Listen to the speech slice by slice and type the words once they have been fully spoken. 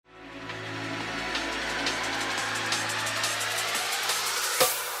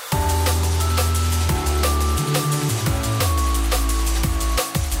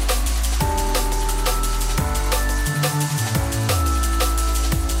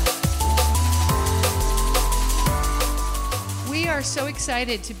are so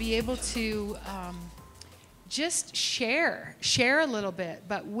excited to be able to just share a little bit.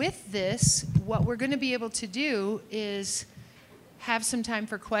 But with this, what we're going to be able to do is have some time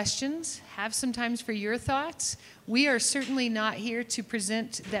for questions, have some time for your thoughts. We are certainly not here to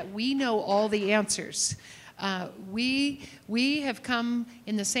present that we know all the answers. We have come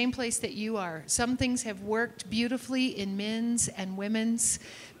in the same place that you are. Some things have worked beautifully in men's and women's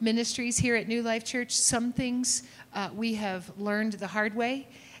ministries here at New Life Church. Some things we have learned the hard way,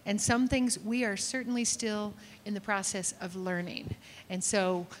 and some things we are certainly still in the process of learning. And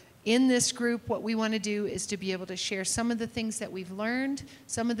so in this group, what we want to do is to be able to share some of the things that we've learned,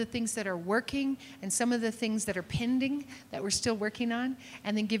 some of the things that are working, and some of the things that are pending that we're still working on,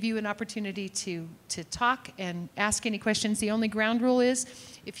 and then give you an opportunity to talk and ask any questions. The only ground rule is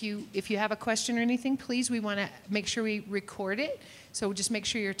if you have a question or anything, please, we want to make sure we record it. So just make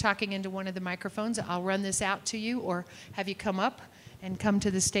sure you're talking into one of the microphones. I'll run this out to you or have you come up and come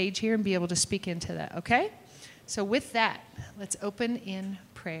to the stage here and be able to speak into that, okay? So with that, let's open in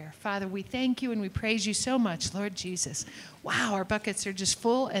prayer. Father, we thank you and we praise you so much, Lord Jesus. Wow, our buckets are just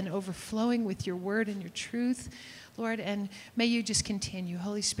full and overflowing with your word and your truth, Lord, and may you just continue,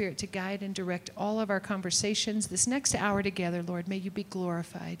 Holy Spirit, to guide and direct all of our conversations this next hour together, Lord. May you be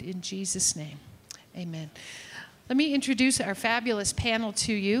glorified in Jesus' name. Amen. Let me introduce our fabulous panel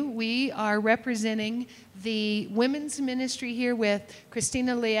to you. We are representing the women's ministry here with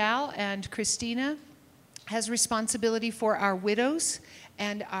Christina Leal, and Christina has responsibility for our widows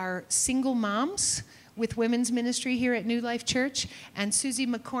and our single moms with women's ministry here at New Life Church, and Susie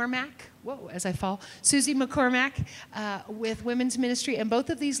McCormack, Susie McCormack with women's ministry. And both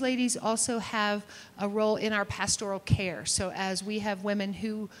of these ladies also have a role in our pastoral care. So as we have women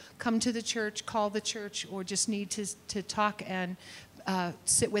who come to the church, call the church, or just need to talk and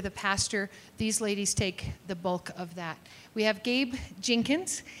sit with a pastor, these ladies take the bulk of that. We have Gabe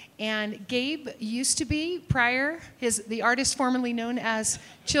Jenkins, and Gabe used to be the artist formerly known as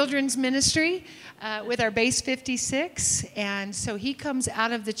Children's Ministry with our Base 56, and so he comes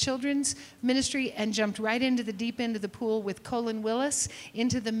out of the children's ministry and jumped right into the deep end of the pool with Colin Willis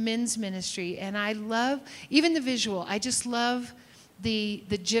into the men's ministry. And I love even the visual. I just love the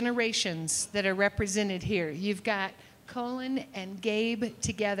generations that are represented here. You've got Colin and Gabe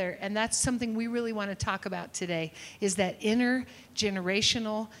together, and that's something we really want to talk about today, is that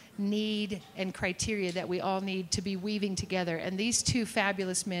intergenerational need and criteria that we all need to be weaving together, and these two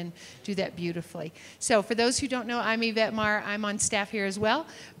fabulous men do that beautifully. So for those who don't know, I'm Yvette Marr. I'm on staff here as well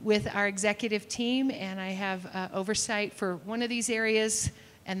with our executive team, and I have oversight for one of these areas,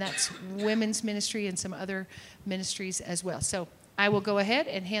 and that's women's ministry and some other ministries as well. So I will go ahead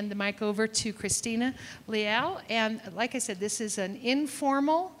and hand the mic over to Christina Leal. And like I said, this is an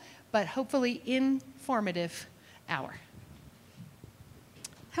informal, but hopefully informative hour.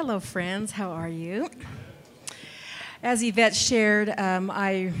 Hello, friends. How are you? As Yvette shared,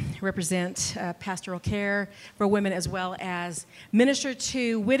 I represent pastoral care for women as well as minister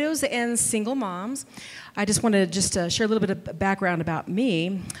to widows and single moms. I just want to share a little bit of background about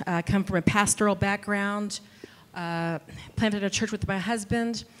me. I come from a pastoral background. Planted a church with my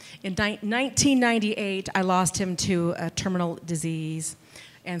husband. In 1998, I lost him to a terminal disease,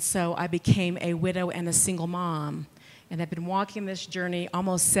 and so I became a widow and a single mom, and I've been walking this journey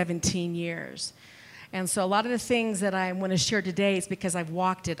almost 17 years. And so a lot of the things that I want to share today is because I've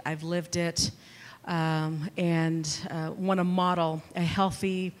walked it, I've lived it, and want to model a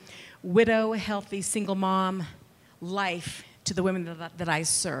healthy widow, healthy single mom life to the women that I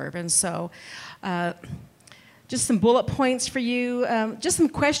serve. And so just some bullet points for you, just some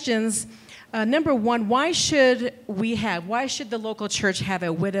questions. Number one, why should the local church have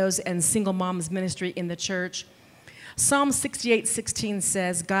a widows and single moms ministry in the church? Psalm 68:16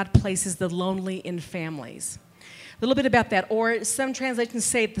 says, God places the lonely in families. A little bit about that, or some translations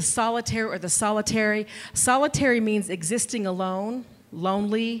say the solitary or the solitary. Solitary means existing alone,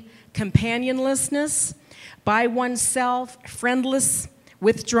 lonely, companionlessness, by oneself, friendless,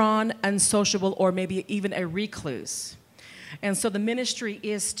 withdrawn, unsociable, or maybe even a recluse. And so the ministry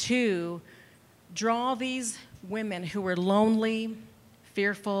is to draw these women who are lonely,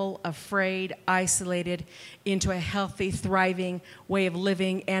 fearful, afraid, isolated, into a healthy, thriving way of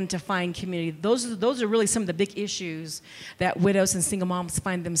living and to find community. Those are really some of the big issues that widows and single moms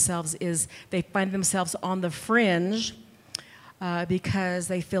find themselves they find themselves on the fringe because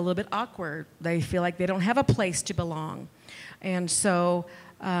they feel a little bit awkward. They feel like they don't have a place to belong. And so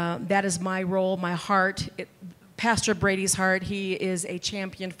that is my role, my heart. Pastor Brady's heart. He is a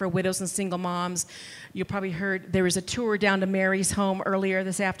champion for widows and single moms. You probably heard there was a tour down to Mary's home earlier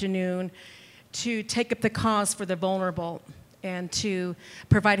this afternoon to take up the cause for the vulnerable. and to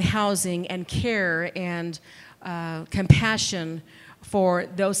provide housing and care and compassion for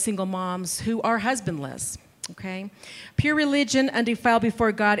those single moms who are husbandless. Okay? Pure religion, undefiled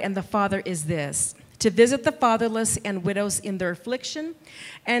before God and the Father, is this: to visit the fatherless and widows in their affliction,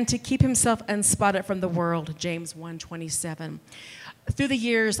 and to keep himself unspotted from the world, James 1:27. Through the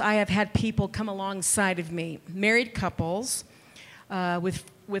years, I have had people come alongside of me, married couples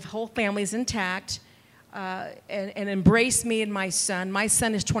with whole families intact, and embrace me and my son. My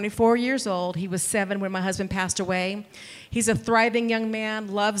son is 24 years old. He was 7 when my husband passed away. He's a thriving young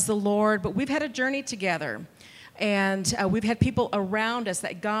man, loves the Lord, but we've had a journey together. And we've had people around us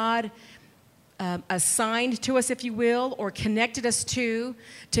that God assigned to us, if you will, or connected us to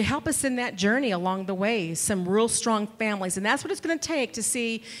help us in that journey along the way, some real strong families. And that's what it's going to take to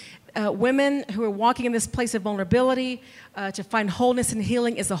see women who are walking in this place of vulnerability, to find wholeness and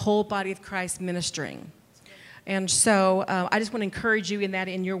healing as the whole body of Christ ministering. And so I just want to encourage you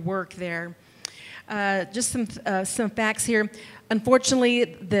in your work there. Just some facts here. Unfortunately,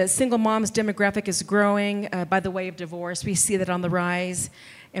 the single moms demographic is growing by the way of divorce. We see that on the rise,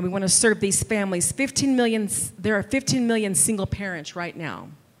 and we want to serve these families. There are 15 million single parents right now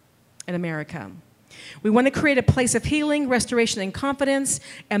in America. We want to create a place of healing, restoration, and confidence,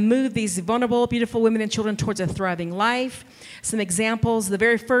 and move these vulnerable, beautiful women and children towards a thriving life. Some examples: the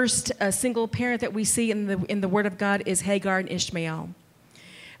very first single parent that we see in the Word of God is Hagar and Ishmael.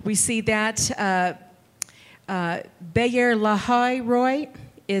 We see that Be'er Lahai Roy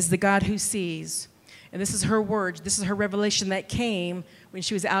is the God who sees. And this is her word, this is her revelation that came when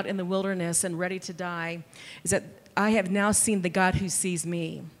she was out in the wilderness and ready to die, is that I have now seen the God who sees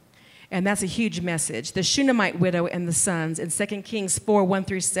me. And that's a huge message. The Shunammite widow and the sons in 2 Kings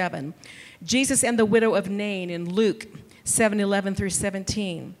 4:1-7. Jesus and the widow of Nain in Luke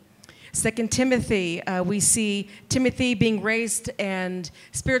 7:11-17. 2 Timothy, we see Timothy being raised and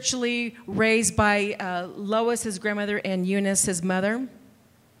spiritually raised by Lois, his grandmother, and Eunice, his mother.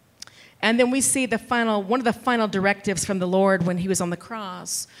 And then we see one of the final directives from the Lord when he was on the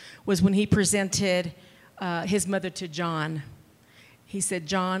cross was when he presented his mother to John. He said,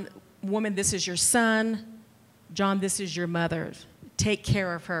 "John, woman, this is your son. John, this is your mother. Take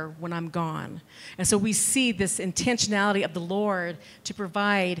care of her when I'm gone." And so we see this intentionality of the Lord to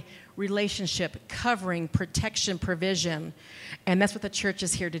provide relationship, covering, protection, provision. And that's what the church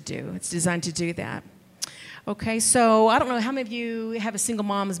is here to do. It's designed to do that. Okay, so I don't know how many of you have a single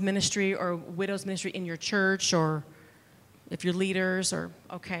mom's ministry or widow's ministry in your church, or if you're leaders, or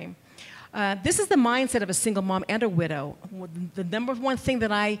okay. This is the mindset of a single mom and a widow. The number one thing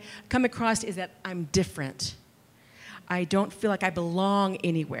that I come across is that I'm different. I don't feel like I belong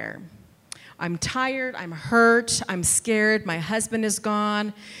anywhere. I'm tired, I'm hurt, I'm scared, my husband is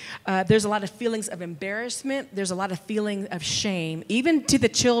gone. There's a lot of feelings of embarrassment. There's a lot of feeling of shame, even to the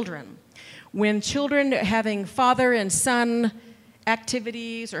children. When children are having father and son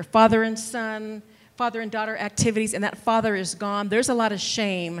activities, or father and daughter activities, and that father is gone, there's a lot of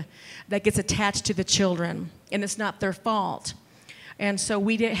shame that gets attached to the children, and it's not their fault. And so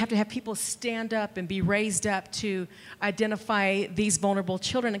we have to have people stand up and be raised up to identify these vulnerable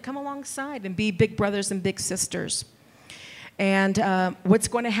children and come alongside and be big brothers and big sisters. And what's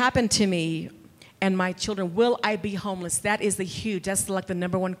going to happen to me and my children? Will I be homeless? That's like the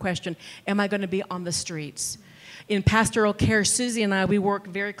number one question. Am I going to be on the streets? In pastoral care, Susie and I, we work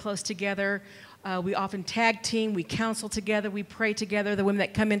very close together. We often tag team, we counsel together, we pray together. The women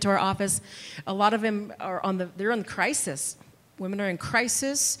that come into our office, a lot of them they're in crisis. Women are in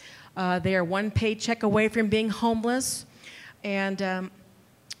crisis. They are one paycheck away from being homeless. And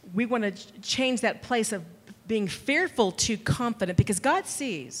we want to change that place of being fearful to confident, because God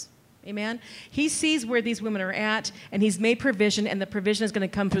sees. Amen? He sees where these women are at, and he's made provision, and the provision is going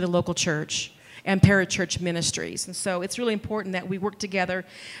to come through the local church and parachurch ministries. And so it's really important that we work together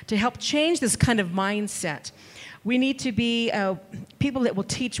to help change this kind of mindset. We need to be people that will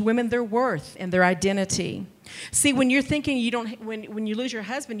teach women their worth and their identity. See, when you're thinking when you lose your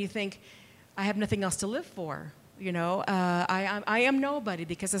husband, you think, I have nothing else to live for. You know, I am nobody,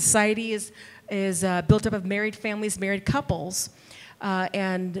 because society is built up of married families, married couples.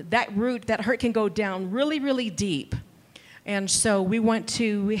 And that hurt can go down really, really deep. And so we want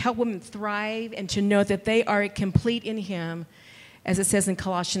to help women thrive and to know that they are complete in him, as it says in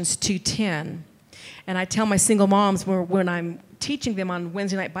Colossians 2:10. And I tell my single moms when I'm teaching them on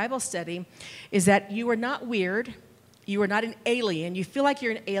Wednesday night Bible study, is that you are not weird, you are not an alien. You feel like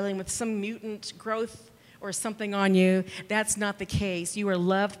you're an alien with some mutant growth or something on you. That's not the case. You are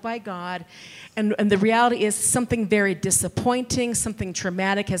loved by God. And the reality is something very disappointing, something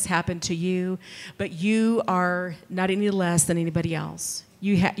traumatic has happened to you, but you are not any less than anybody else.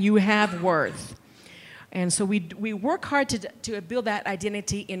 You have worth. And so we work hard to build that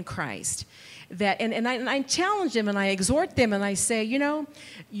identity in Christ. And I challenge them and I exhort them and I say, you know,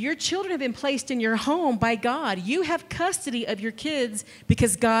 your children have been placed in your home by God. You have custody of your kids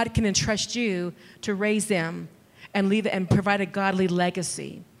because God can entrust you to raise them and leave and provide a godly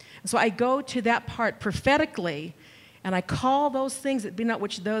legacy. So I go to that part prophetically, and I call those things that be not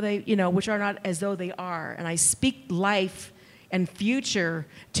which though they, you know, which are not as though they are, and I speak life and future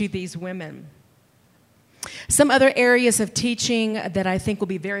to these women. Some other areas of teaching that I think will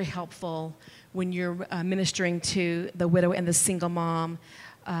be very helpful when you're ministering to the widow and the single mom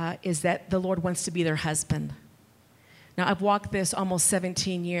is that the Lord wants to be their husband. Now, I've walked this almost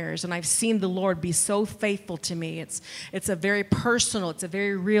 17 years, and I've seen the Lord be so faithful to me. It's a very personal, it's a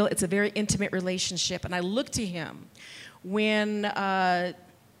very real, it's a very intimate relationship, and I look to Him. When I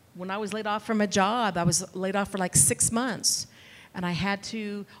was laid off from a job, I was laid off for like 6 months, and I had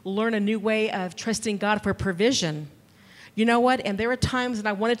to learn a new way of trusting God for provision. You know what? And there were times that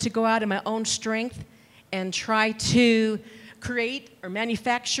I wanted to go out in my own strength and try to create or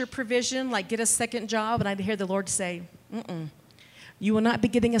manufacture provision, like get a second job, and I'd hear the Lord say, you will not be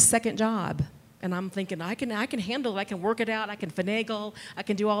getting a second job. And I'm thinking, I can handle it, I can work it out, I can finagle, I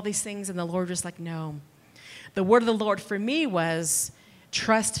can do all these things, and the Lord was like, no. The word of the Lord for me was,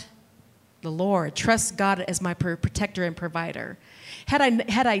 trust the Lord, trust God as my protector and provider. Had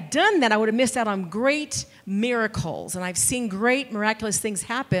I done that, I would have missed out on great miracles. And I've seen great miraculous things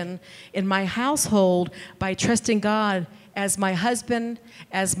happen in my household by trusting God as my husband,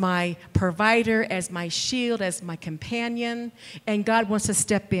 as my provider, as my shield, as my companion. And God wants to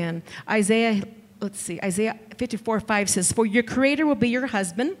step in. Isaiah 54:5 says, "For your Creator will be your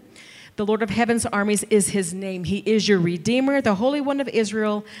husband. The Lord of heaven's armies is His name. He is your Redeemer, the Holy One of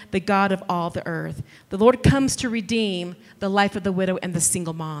Israel, the God of all the earth." The Lord comes to redeem the life of the widow and the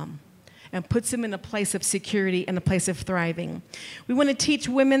single mom and puts them in a place of security and a place of thriving. We want to teach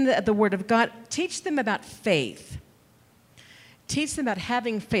women the Word of God. Teach them about faith. Teach them about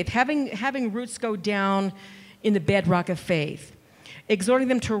having faith, having roots go down in the bedrock of faith. Exhorting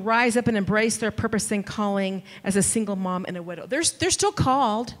them to rise up and embrace their purpose and calling as a single mom and a widow. They're still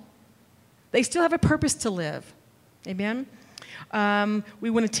called. They still have a purpose to live. Amen? We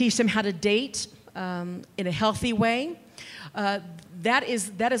want to teach them how to date in a healthy way. That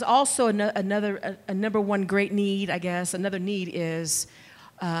is also a number one great need, I guess. Another need is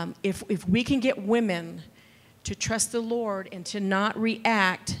if we can get women to trust the Lord and to not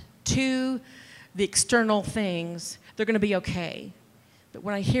react to the external things, they're going to be okay. But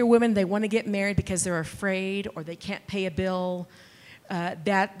when I hear women, they want to get married because they're afraid or they can't pay a bill,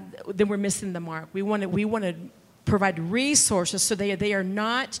 then we're missing the mark. We want to provide resources so they are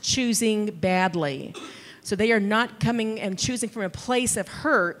not choosing badly. So they are not coming and choosing from a place of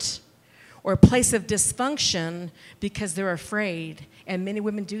hurt or a place of dysfunction because they're afraid. And many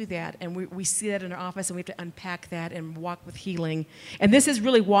women do that. And we see that in our office, and we have to unpack that and walk with healing. And this is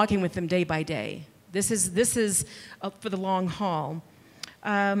really walking with them day by day. This is for the long haul.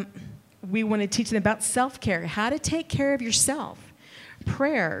 We want to teach them about self-care, how to take care of yourself.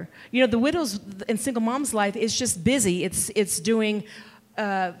 Prayer. You know, the widow's and single mom's life is just busy. It's doing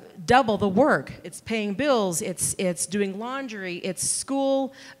double the work. It's paying bills. It's doing laundry. It's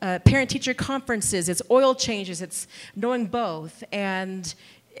school, parent-teacher conferences. It's oil changes. It's knowing both. And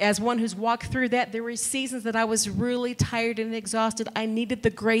as one who's walked through that, there were seasons that I was really tired and exhausted. I needed the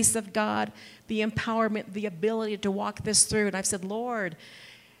grace of God, the empowerment, the ability to walk this through. And I've said, Lord,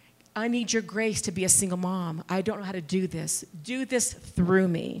 I need your grace to be a single mom. I don't know how to do this. Do this through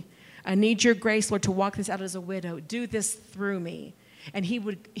me. I need your grace, Lord, to walk this out as a widow. Do this through me. And he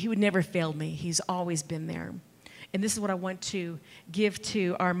would never fail me. He's always been there. And this is what I want to give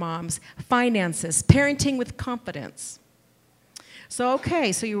to our moms. Finances, parenting with confidence. So,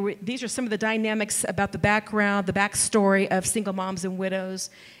 okay, so these are some of the dynamics about the background, the backstory of single moms and widows.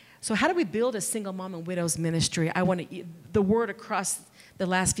 So how do we build a single mom and widows ministry? The word across the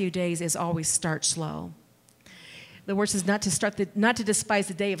last few days is always start slow. The word says not to despise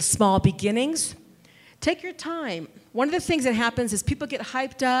the day of small beginnings. Take your time. One of the things that happens is people get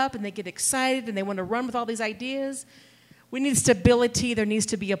hyped up and they get excited and they want to run with all these ideas. We need stability. There needs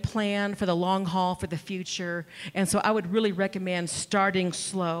to be a plan for the long haul, for the future. And so I would really recommend starting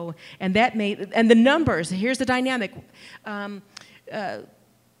slow. And the numbers, here's the dynamic.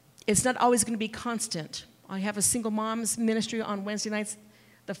 It's not always going to be constant. I have a single mom's ministry on Wednesday nights.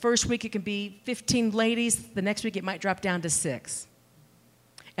 The first week it can be 15 ladies. The next week it might drop down to 6.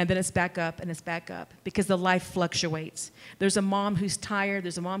 And then it's back up and it's back up because the life fluctuates. There's a mom who's tired.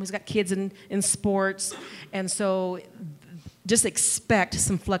 There's a mom who's got kids in sports. And so just expect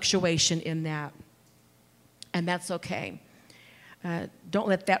some fluctuation in that. And that's okay. Don't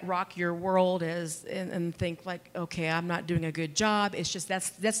let that rock your world and think like, okay, I'm not doing a good job. It's just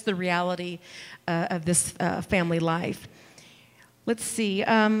that's the reality of this family life. Let's see.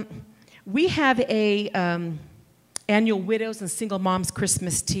 We have a annual Widows and Single Moms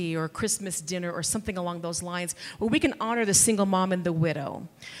Christmas tea or Christmas dinner or something along those lines where we can honor the single mom and the widow.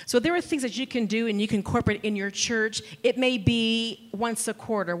 So there are things that you can do and you can incorporate in your church. It may be once a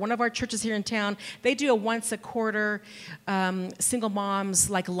quarter. One of our churches here in town, they do a once a quarter single moms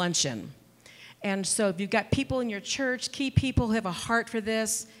like luncheon. And so if you've got people in your church, key people who have a heart for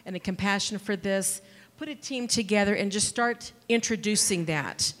this and a compassion for this, put a team together and just start introducing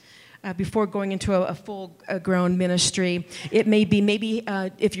that. Before going into a full-grown ministry. It may be maybe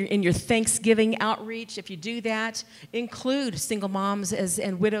if you're in your Thanksgiving outreach, if you do that, include single moms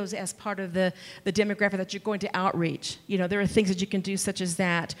and widows as part of the demographic that you're going to outreach. You know, there are things that you can do such as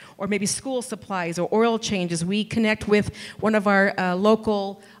that, or maybe school supplies or oil changes. We connect with one of our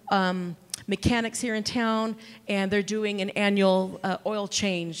local mechanics here in town, and they're doing an annual oil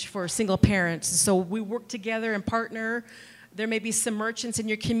change for single parents. So we work together and partner. There may be some merchants in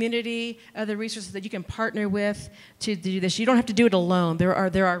your community, other resources that you can partner with to do this. You don't have to do it alone. There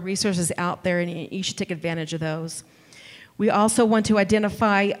are resources out there, and you should take advantage of those. We also want to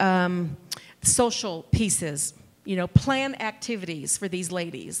identify social pieces. You know, plan activities for these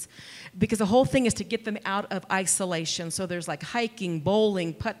ladies, because the whole thing is to get them out of isolation. So there's like hiking,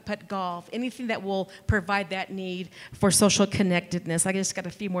 bowling, putt-putt golf, anything that will provide that need for social connectedness. I just got a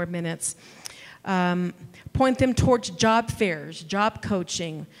few more minutes. Point them towards job fairs, job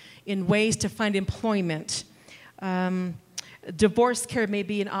coaching, in ways to find employment. Divorce care may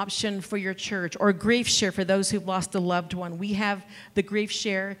be an option for your church, or grief share for those who've lost a loved one. We have the grief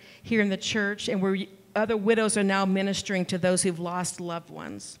share here in the church, and other widows are now ministering to those who've lost loved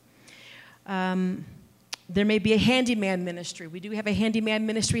ones. There may be a handyman ministry. We do have a handyman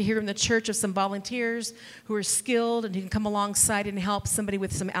ministry here in the church of some volunteers who are skilled and who can come alongside and help somebody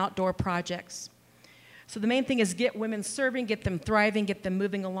with some outdoor projects. So the main thing is get women serving, get them thriving, get them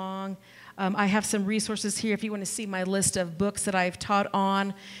moving along. I have some resources here if you want to see my list of books that I've taught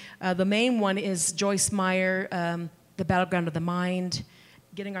on. The main one is Joyce Meyer, The Battleground of the Mind,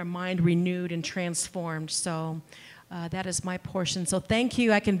 getting our mind renewed and transformed. So that is my portion. So thank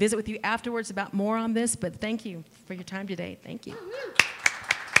you. I can visit with you afterwards about more on this, but thank you for your time today. Thank you.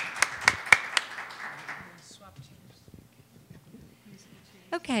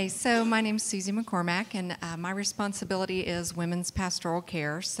 Okay, so my name is Susie McCormack, and my responsibility is women's pastoral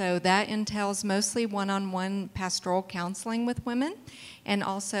care. So that entails mostly one-on-one pastoral counseling with women and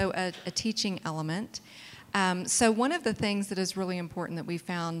also a teaching element. So one of the things that is really important that we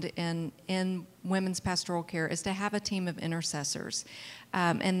found in women's pastoral care is to have a team of intercessors.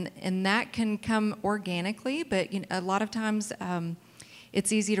 And that can come organically, but a lot of times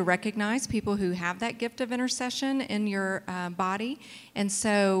it's easy to recognize people who have that gift of intercession in your body. And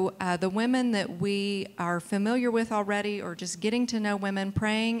so the women that we are familiar with already, or just getting to know women,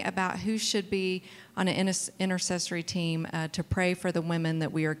 praying about who should be on an intercessory team to pray for the women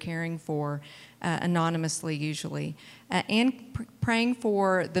that we are caring for, anonymously usually, and praying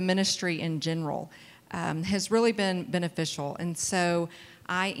for the ministry in general has really been beneficial. And so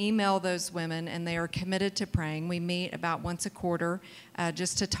I email those women, and they are committed to praying. We meet about once a quarter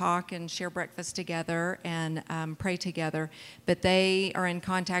just to talk and share breakfast together and pray together. But they are in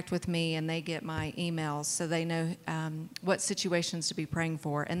contact with me, and they get my emails, so they know what situations to be praying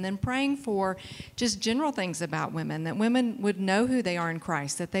for. And then praying for just general things about women, that women would know who they are in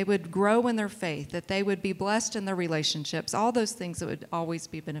Christ, that they would grow in their faith, that they would be blessed in their relationships, all those things that would always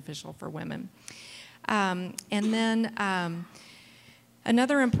be beneficial for women. And then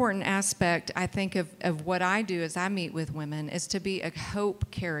another important aspect, I think, of what I do as I meet with women is to be a hope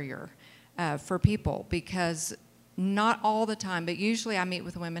carrier for people, because not all the time, but usually I meet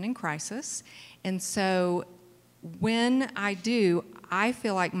with women in crisis. And so when I do, I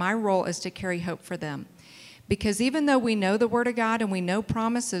feel like my role is to carry hope for them. Because even though we know the Word of God and we know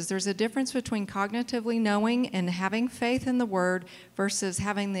promises, there's a difference between cognitively knowing and having faith in the Word versus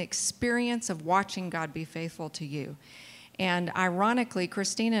having the experience of watching God be faithful to you. And ironically,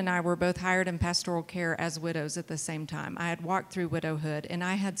 Christina and I were both hired in pastoral care as widows at the same time. I had walked through widowhood, and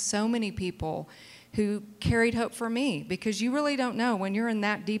I had so many people who carried hope for me, because you really don't know when you're in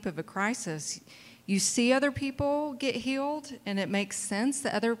that deep of a crisis. you see other people get healed, and it makes sense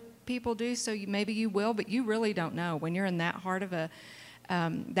that other people do, so maybe you will, but you really don't know when you're in that heart of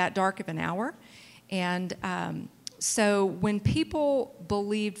that dark of an hour. And so when people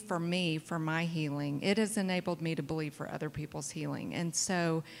believed for me, for my healing, it has enabled me to believe for other people's healing. And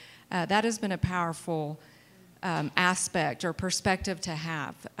so that has been a powerful aspect or perspective to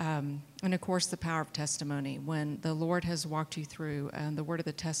have. And of course, the power of testimony. When the Lord has walked you through, the word of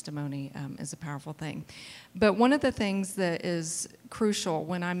the testimony is a powerful thing. But one of the things that is crucial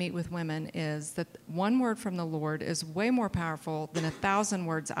when I meet with women is that one word from the Lord is way more powerful than 1,000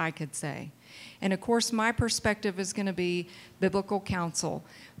 words I could say. And of course, my perspective is going to be biblical counsel.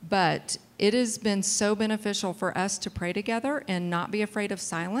 But it has been so beneficial for us to pray together and not be afraid of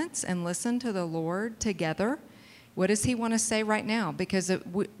silence and listen to the Lord together. What does he want to say right now? Because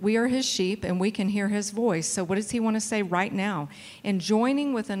we are his sheep and we can hear his voice. So what does he want to say right now? And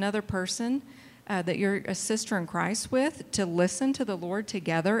joining with another person that you're a sister in Christ with to listen to the Lord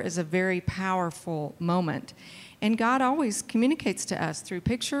together is a very powerful moment. And God always communicates to us through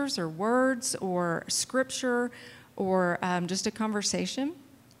pictures or words or scripture or just a conversation.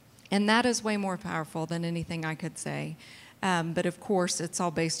 And that is way more powerful than anything I could say. But of course, it's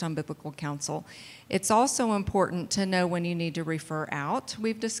all based on biblical counsel. It's also important to know when you need to refer out.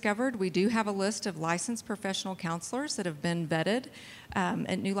 We've discovered we do have a list of licensed professional counselors that have been vetted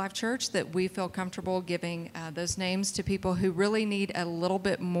at New Life Church that we feel comfortable giving those names to people who really need a little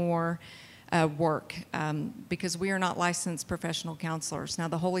bit more work because we are not licensed professional counselors. Now,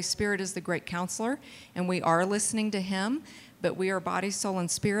 the Holy Spirit is the great counselor, and we are listening to him. But we are body, soul,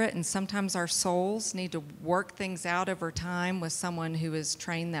 and spirit, and sometimes our souls need to work things out over time with someone who is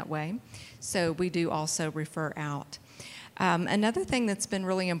trained that way. So we do also refer out. Another thing that's been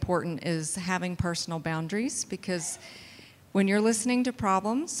really important is having personal boundaries, because when you're listening to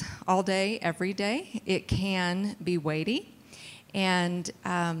problems all day, every day, it can be weighty. And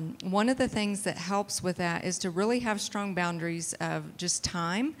one of the things that helps with that is to really have strong boundaries of just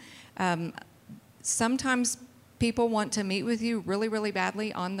time. Sometimes people want to meet with you really, really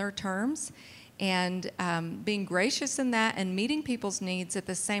badly on their terms, and being gracious in that and meeting people's needs at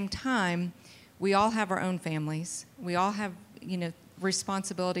the same time. We all have our own families. We all have,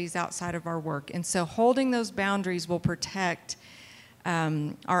 responsibilities outside of our work. And so holding those boundaries will protect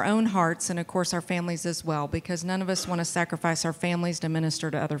our own hearts and, of course, our families as well, because none of us want to sacrifice our families to minister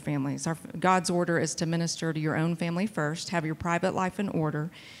to other families. God's order is to minister to your own family first, have your private life in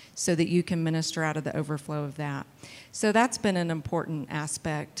order, so that you can minister out of the overflow of that. So that's been an important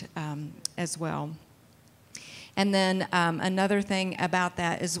aspect as well. And then another thing about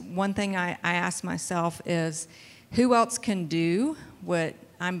that is one thing I ask myself is, who else can do what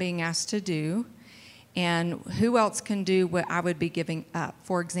I'm being asked to do? And who else can do what I would be giving up?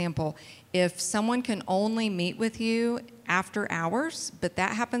 For example, if someone can only meet with you after hours, but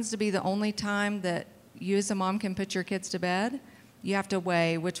that happens to be the only time that you as a mom can put your kids to bed, you have to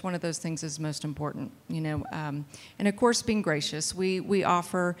weigh which one of those things is most important, And of course, being gracious. We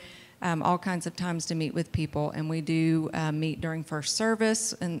offer all kinds of times to meet with people, and we do meet during first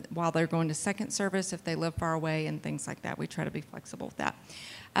service and while they're going to second service if they live far away and things like that. We try to be flexible with that.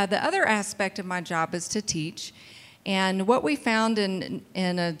 The other aspect of my job is to teach. And what we found in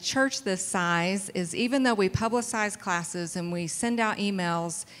a church this size is even though we publicize classes and we send out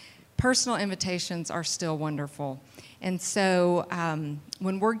emails, personal invitations are still wonderful. And so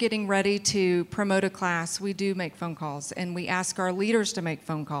when we're getting ready to promote a class, we do make phone calls, and we ask our leaders to make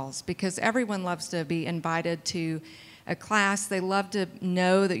phone calls because everyone loves to be invited to a class. They love to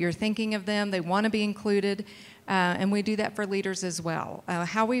know that you're thinking of them. They want to be included, and we do that for leaders as well.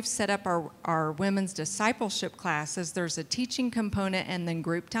 How we've set up our women's discipleship class is there's a teaching component and then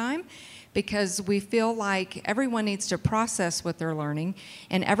group time, because we feel like everyone needs to process what they're learning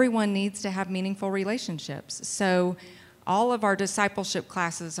and everyone needs to have meaningful relationships. So all of our discipleship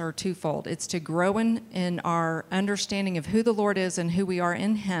classes are twofold. It's to grow in our understanding of who the Lord is and who we are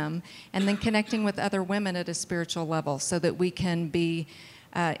in him, and then connecting with other women at a spiritual level so that we can be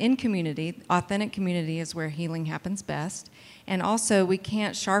in community. Authentic community is where healing happens best. And also, we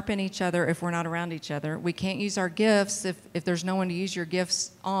can't sharpen each other if we're not around each other. We can't use our gifts if there's no one to use your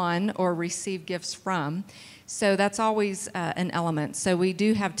gifts on or receive gifts from. So that's always an element. So we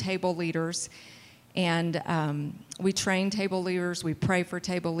do have table leaders, and we train table leaders. We pray for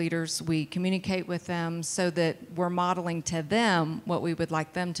table leaders. We communicate with them so that we're modeling to them what we would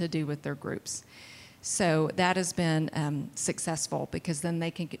like them to do with their groups. So that has been successful because then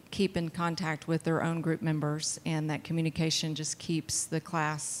they can keep in contact with their own group members, and that communication just keeps the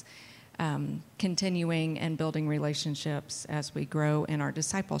class continuing and building relationships as we grow in our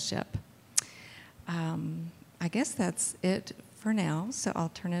discipleship. I guess that's it for now, so I'll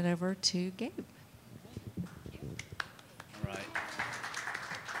turn it over to Gabe. All right.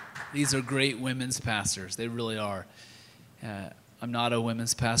 These are great women's pastors. They really are. I'm not a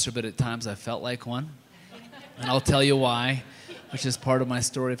women's pastor, but at times I felt like one. And I'll tell you why, which is part of my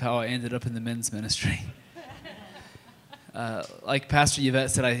story of how I ended up in the men's ministry. Like Pastor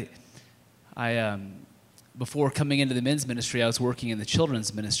Yvette said, I before coming into the men's ministry, I was working in the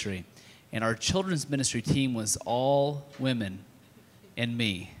children's ministry. And our children's ministry team was all women and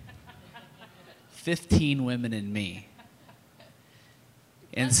me. 15 women and me.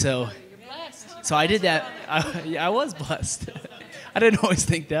 And so I did that. I was blessed. I didn't always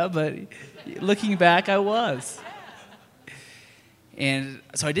think that, but looking back, I was. And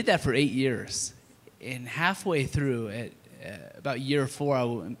so I did that for 8 years. And halfway through, at about year 4,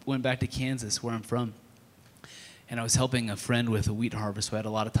 I went back to Kansas, where I'm from. And I was helping a friend with a wheat harvest, so I had a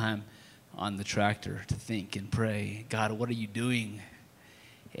lot of time on the tractor to think and pray. God, what are you doing?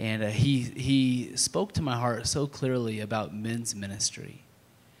 And he spoke to my heart so clearly about men's ministry.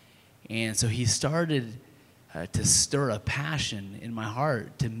 And so he started to stir a passion in my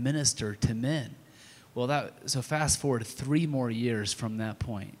heart to minister to men. Well, so fast forward 3 more years from that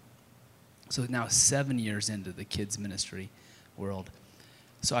point. So now 7 years into the kids' ministry world.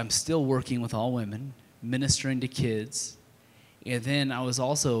 So I'm still working with all women, ministering to kids. And then I was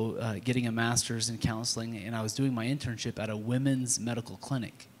also getting a master's in counseling, and I was doing my internship at a women's medical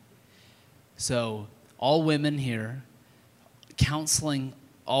clinic. So all women here, counseling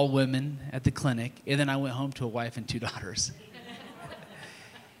all women at the clinic, and then I went home to a wife and 2 daughters.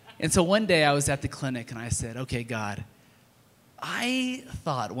 And so one day I was at the clinic, and I said, okay, God, I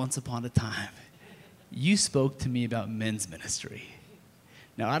thought once upon a time you spoke to me about men's ministry.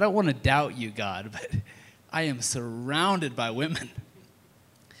 Now, I don't want to doubt you, God, but I am surrounded by women.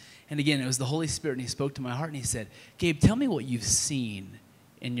 And again, it was the Holy Spirit, and he spoke to my heart, and he said, Gabe, tell me what you've seen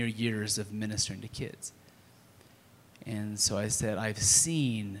in your years of ministering to kids. And so I said, I've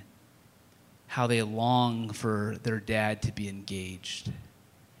seen how they long for their dad to be engaged.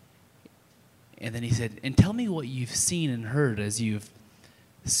 And then he said, and tell me what you've seen and heard as you've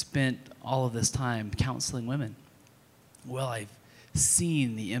spent all of this time counseling women. Well, I've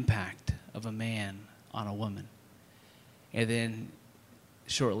seen the impact of a man on a woman. And then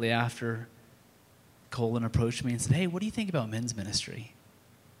shortly after, Colin approached me and said, hey, what do you think about men's ministry?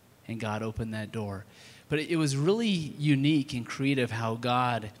 And God opened that door. But it was really unique and creative how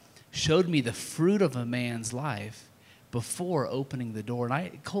God showed me the fruit of a man's life before opening the door.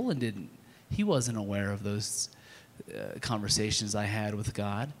 And Colin he wasn't aware of those conversations I had with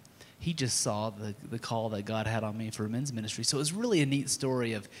God. He just saw the call that God had on me for men's ministry. So it was really a neat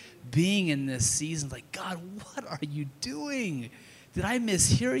story of being in this season, like, God, what are you doing? Did I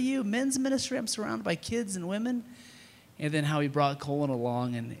mishear you? Men's ministry, I'm surrounded by kids and women. And then how he brought Colin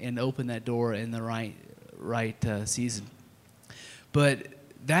along and opened that door in the right season. But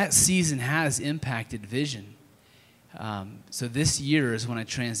that season has impacted vision. So this year is when I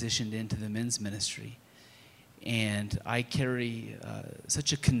transitioned into the men's ministry. And I carry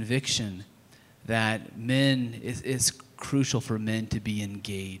such a conviction that it's crucial for men to be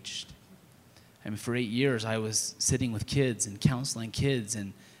engaged. I mean, for 8 years, I was sitting with kids and counseling kids,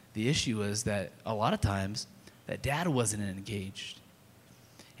 and the issue was that a lot of times that dad wasn't engaged.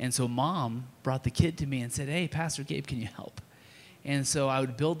 And so mom brought the kid to me and said, hey, Pastor Gabe, can you help? And so I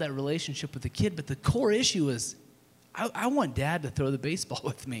would build that relationship with the kid, but the core issue is I want dad to throw the baseball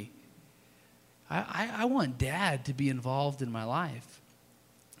with me. I want dad to be involved in my life.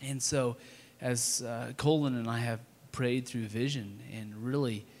 And so as Colin and I have prayed through vision and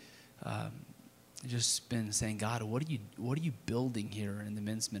really just been saying, God, what are you building here in the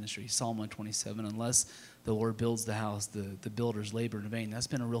men's ministry? Psalm 127, unless the Lord builds the house, the builders labor in vain. That's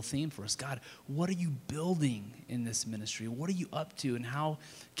been a real theme for us. God, what are you building in this ministry? What are you up to, and how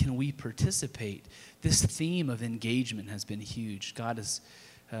can we participate? This theme of engagement has been huge. God has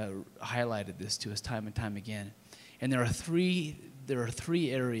highlighted this to us time and time again. And there are three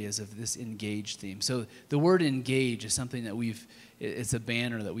areas of this engage theme. So the word engage is something that it's a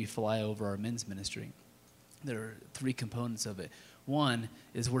banner that we fly over our men's ministry. There are 3 components of it. One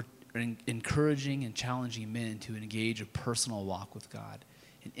is we're encouraging and challenging men to engage a personal walk with God,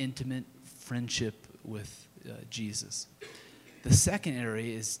 an intimate friendship with Jesus. The second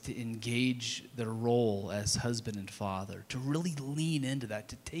area is to engage their role as husband and father, to really lean into that,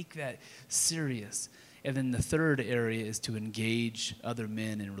 to take that serious. And then the third area is to engage other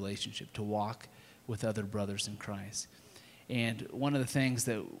men in relationship, to walk with other brothers in Christ. And one of the things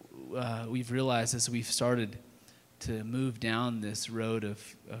that we've realized as we've started to move down this road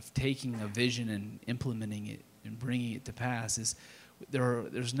of taking a vision and implementing it and bringing it to pass is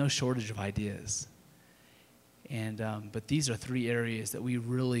there's no shortage of ideas. And but these are three areas that we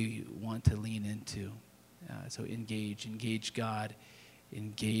really want to lean into. So engage God,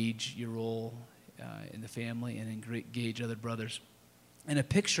 engage your role in the family, and engage other brothers. And a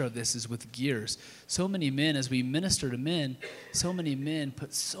picture of this is with gears. So many men, as we minister to men, so many men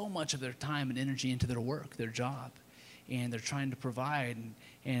put so much of their time and energy into their work, their job, and they're trying to provide,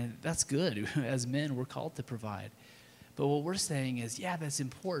 and that's good. As men, we're called to provide. But what we're saying is, yeah, that's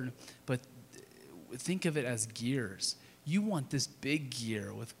important, but think of it as gears. You want this big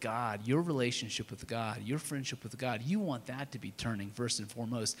gear with God, your relationship with God, your friendship with God. You want that to be turning first and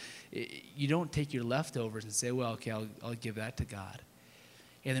foremost. You don't take your leftovers and say, well, okay, I'll give that to God.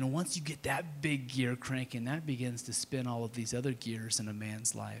 And then once you get that big gear cranking, that begins to spin all of these other gears in a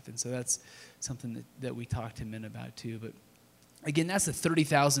man's life. And so that's something that we talk to men about too. But again, that's a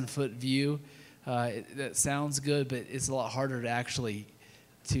 30,000-foot view. That sounds good, but it's a lot harder to actually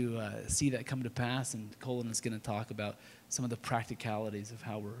see that come to pass. And Colin is going to talk about some of the practicalities of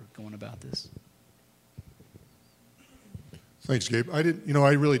how we're going about this. Thanks, Gabe. I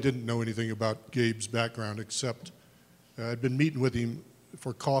really didn't know anything about Gabe's background except I'd been meeting with him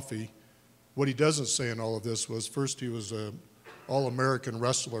for coffee. What he doesn't say in all of this was first he was an all-American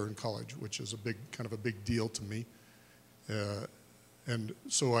wrestler in college, which is kind of a big deal to me. And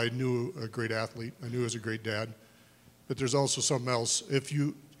so I knew a great athlete. I knew he was a great dad. But there's also something else. If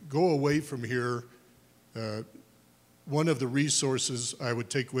you go away from here, one of the resources I would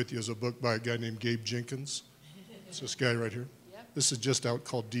take with you is a book by a guy named Gabe Jenkins. It's this guy right here. Yep. This is just out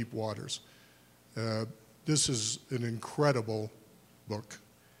called Deep Waters. This is an incredible book.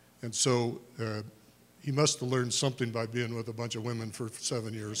 And so he must have learned something by being with a bunch of women for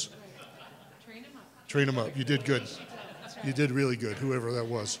 7 years. Train him up. Train him up. You did good. You did really good, whoever that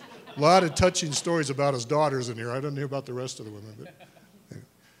was. A lot of touching stories about his daughters in here. I don't know about the rest of the women. But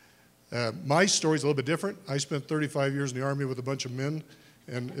anyway. My story's a little bit different. I spent 35 years in the Army with a bunch of men,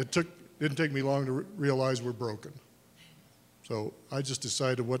 and it didn't take me long to realize we're broken. So I just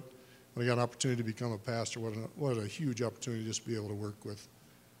decided when I got an opportunity to become a pastor, what a huge opportunity just to be able to work with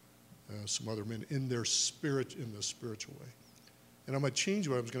some other men in the spiritual way. And I'm going to change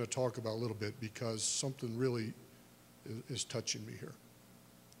what I was going to talk about a little bit because something really is touching me here.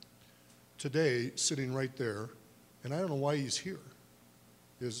 Today, sitting right there, and I don't know why he's here,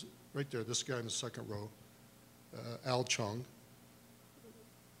 is right there, this guy in the second row, Al Chung.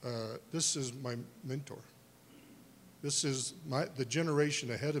 This is my mentor. This is the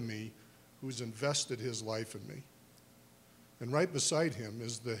generation ahead of me who's invested his life in me. And right beside him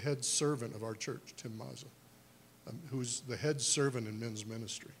is the head servant of our church, Tim Mazza, who's the head servant in men's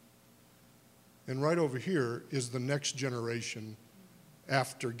ministry. And right over here is the next generation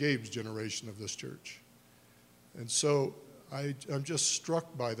after Gabe's generation of this church. And so I'm just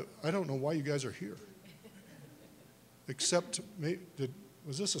struck by I don't know why you guys are here. Except,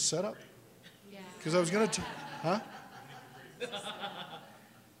 was this a setup? Yeah. Because I was going to, huh?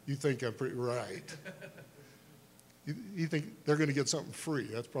 You think I'm pretty right. You think they're going to get something free.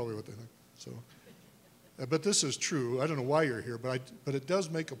 That's probably what they think. So, but this is true. I don't know why you're here, but it does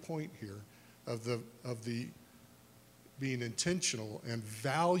make a point here of the being intentional and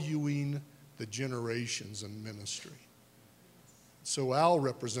valuing the generations in ministry. So Al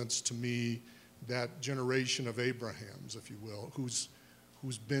represents to me that generation of Abrahams, if you will, who's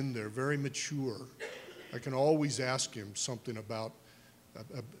been there, very mature. I can always ask him something about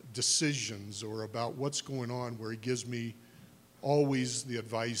decisions or about what's going on where he gives me always the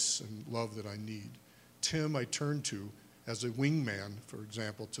advice and love that I need. Tim I turn to as a wingman, for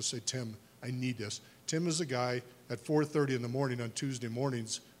example, to say, Tim, I need this. Tim is a guy at 4:30 in the morning on Tuesday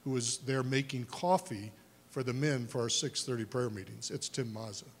mornings who is there making coffee for the men for our 6:30 prayer meetings. It's Tim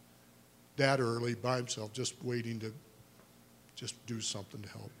Mazza. That early by himself, just waiting to just do something to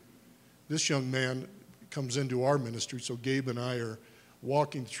help. This young man comes into our ministry, so Gabe and I are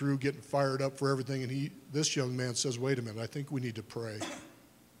walking through, getting fired up for everything, and this young man says, wait a minute, I think we need to pray.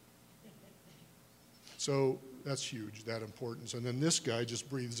 So that's huge, that importance. And then this guy just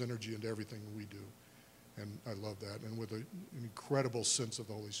breathes energy into everything we do. And I love that, and with an incredible sense of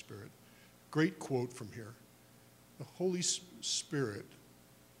the Holy Spirit. Great quote from here. The Holy Spirit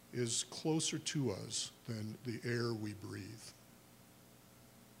is closer to us than the air we breathe.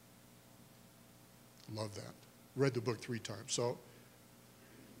 Love that. Read the book 3 times. So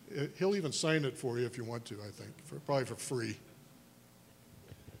he'll even sign it for you if you want to, I think, probably for free.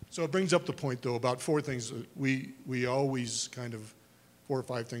 So it brings up the point, though, about 4 things that we always kind of, 4 or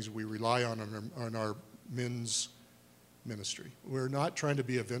 5 things that we rely on our men's ministry. We're not trying to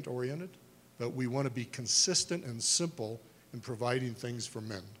be event-oriented, but we want to be consistent and simple in providing things for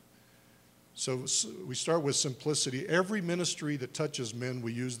men. So we start with simplicity. Every ministry that touches men,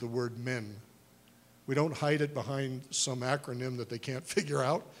 we use the word men. We don't hide it behind some acronym that they can't figure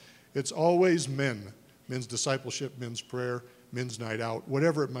out. It's always men. Men's discipleship, men's prayer, men's night out,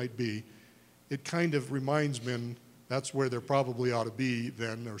 whatever it might be. It kind of reminds men that's where they probably ought to be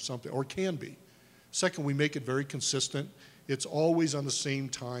then, or something, or can be. Second, we make it very consistent. It's always on the same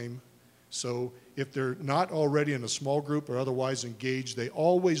time. So if they're not already in a small group or otherwise engaged, they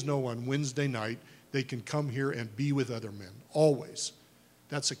always know on Wednesday night they can come here and be with other men, always.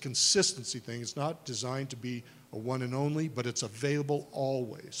 That's a consistency thing. It's not designed to be a one and only, but it's available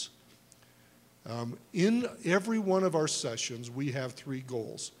always. In every one of our sessions, we have 3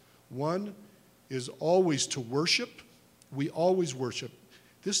 goals. One is always to worship. We always worship.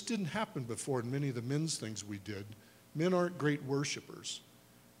 This didn't happen before in many of the men's things we did. Men aren't great worshipers.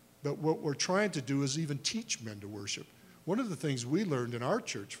 But what we're trying to do is even teach men to worship. One of the things we learned in our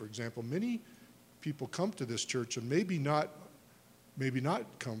church, for example, many people come to this church and maybe not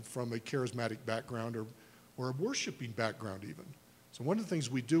come from a charismatic background or a worshiping background even. So one of the things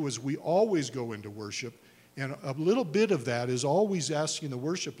we do is we always go into worship, and a little bit of that is always asking the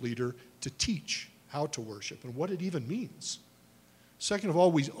worship leader to teach how to worship and what it even means. Second of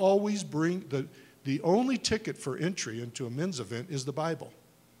all, we always bring the only ticket for entry into a men's event is the Bible.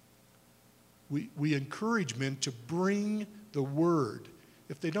 We encourage men to bring the Word.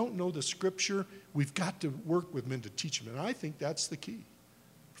 If they don't know the Scripture, we've got to work with men to teach them, and I think that's the key.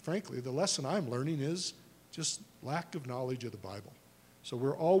 Frankly, the lesson I'm learning is just lack of knowledge of the Bible. So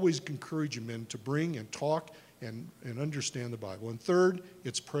we're always encouraging men to bring and talk and understand the Bible. And third,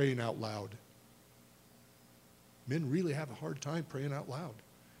 it's praying out loud. Men really have a hard time praying out loud.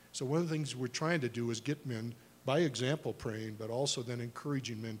 So one of the things we're trying to do is get men, by example, praying, but also then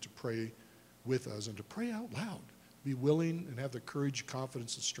encouraging men to pray with us and to pray out loud. Be willing and have the courage,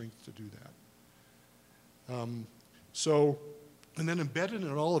 confidence, and strength to do that. And then embedded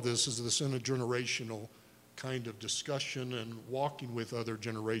in all of this is this intergenerational kind of discussion and walking with other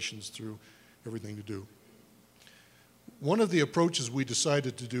generations through everything to do. One of the approaches we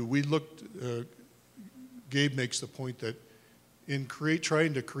decided to do, Gabe makes the point that in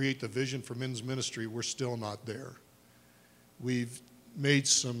trying to create the vision for men's ministry, we're still not there. We've made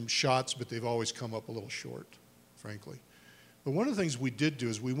some shots, but they've always come up a little short, frankly. But one of the things we did do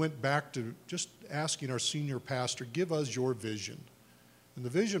is we went back to just asking our senior pastor, give us your vision. And the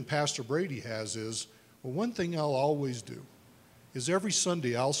vision Pastor Brady has is, well, one thing I'll always do is every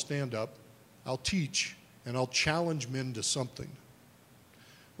Sunday I'll stand up, I'll teach, and I'll challenge men to something.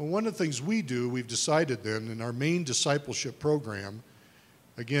 Well, one of the things we do, we've decided then in our main discipleship program,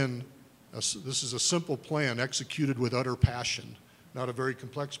 again, this is a simple plan executed with utter passion. Not a very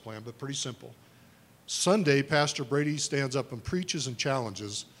complex plan, but pretty simple. Sunday, Pastor Brady stands up and preaches and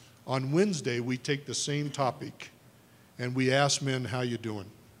challenges. On Wednesday, we take the same topic and we ask men, how you doing?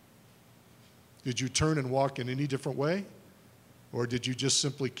 Did you turn and walk in any different way? Or did you just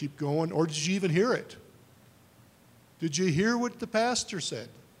simply keep going? Or did you even hear it? Did you hear what the pastor said?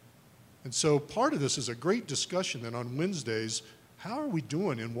 And so part of this is a great discussion then on Wednesdays. How are we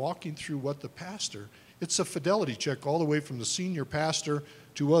doing in walking through what the pastor? It's a fidelity check all the way from the senior pastor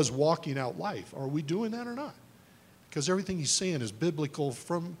to us walking out life. Are we doing that or not? Because everything he's saying is biblical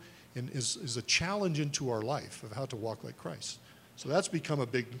and is a challenge into our life of how to walk like Christ. So that's become a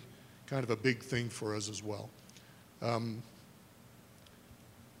big thing for us as well. I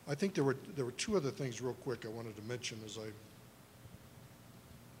think there were 2 other things real quick I wanted to mention as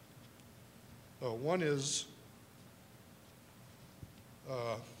one is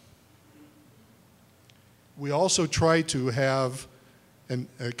we also try to have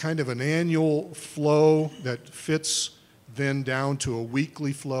a kind of an annual flow that fits then down to a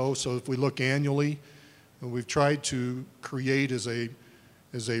weekly flow. So if we look annually, we've tried to create as a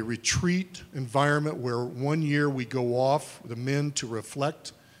retreat environment where one year we go off, the men, to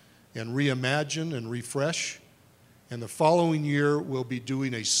reflect and reimagine and refresh. And the following year we'll be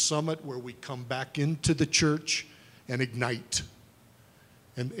doing a summit where we come back into the church and ignite.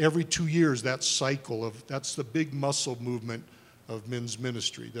 And every 2 years, that cycle that's the big muscle movement of men's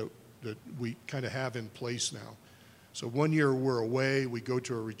ministry that we kind of have in place now. So 1 year we're away, we go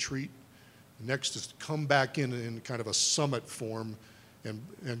to a retreat. The next is to come back in kind of a summit form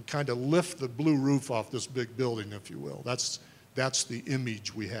and kind of lift the blue roof off this big building, if you will. That's the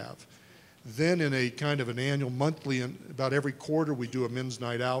image we have. Then in a kind of an annual monthly, about every quarter we do a men's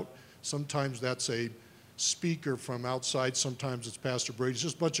night out. Sometimes that's a speaker from outside. Sometimes it's Pastor Brady. It's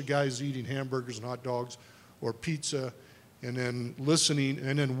just a bunch of guys eating hamburgers and hot dogs or pizza. and then listening,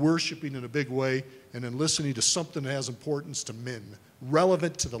 and then worshiping in a big way, and then listening to something that has importance to men,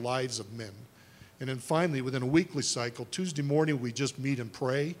 relevant to the lives of men. And then finally, within a weekly cycle, Tuesday morning we just meet and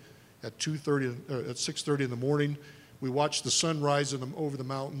pray at 6:30 in the morning. We watch the sun rise over the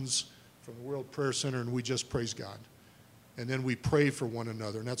mountains from the World Prayer Center, and we just praise God. And then we pray for one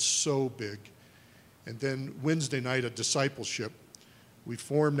another, and that's so big. And then Wednesday night, a discipleship. We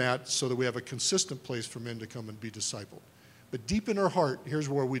form that so that we have a consistent place for men to come and be discipled. But deep in our heart, here's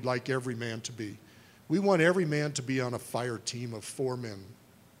where we'd like every man to be. We want every man to be on a fire team of 4 men.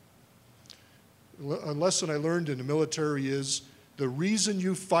 A lesson I learned in the military is the reason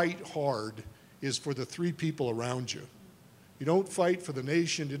you fight hard is for the 3 people around you. You don't fight for the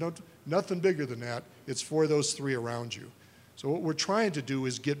nation. Nothing bigger than that. It's for those 3 around you. So what we're trying to do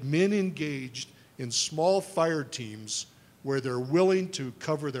is get men engaged in small fire teams where they're willing to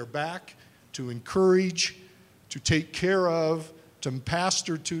cover their back, to encourage, to take care of, to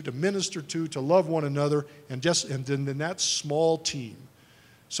pastor to minister to love one another, and then in that small team.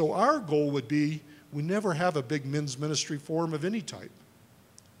 So our goal would be, we never have a big men's ministry forum of any type.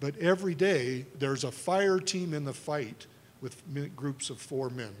 But every day, there's a fire team in the fight with groups of 4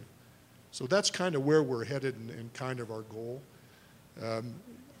 men. So that's kind of where we're headed and kind of our goal.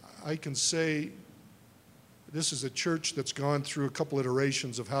 I can say this is a church that's gone through a couple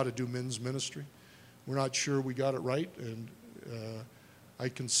iterations of how to do men's ministry. We're not sure we got it right, and I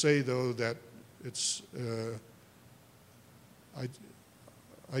can say, though, that it's,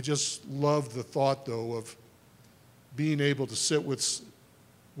 I just love the thought, though, of being able to sit with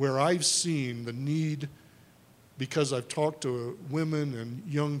where I've seen the need, because I've talked to women and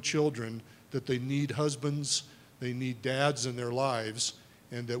young children, that they need husbands, they need dads in their lives,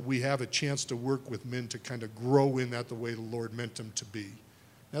 and that we have a chance to work with men to kind of grow in that the way the Lord meant them to be.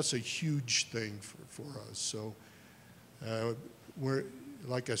 That's a huge thing for us. So we're,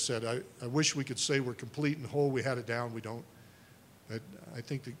 like I said, I wish we could say we're complete and whole. We had it down. We don't. But I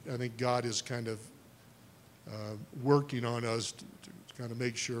think God is kind of working on us to kind of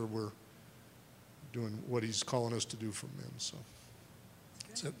make sure we're doing what He's calling us to do for men. So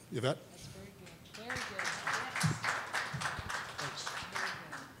that's it. Yvette? That's very good. Very good. Yes. Thanks.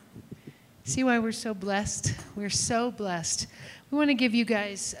 See why we're so blessed? We're so blessed. We want to give you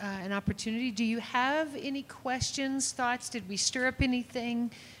guys an opportunity. Do you have any questions, thoughts? Did we stir up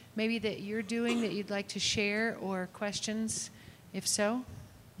anything maybe that you're doing that you'd like to share, or questions? If so,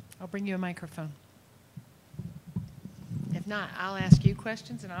 I'll bring you a microphone. If not, I'll ask you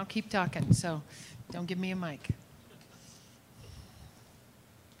questions and I'll keep talking. So don't give me a mic.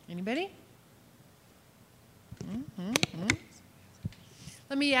 Anybody?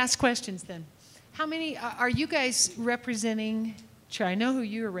 Let me ask questions then. How many are you guys representing? Sure, I know who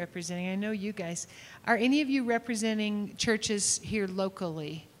you are representing. I know you guys. Are any of you representing churches here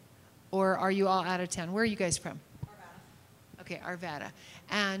locally, or are you all out of town? Where are you guys from? Arvada. Okay, Arvada.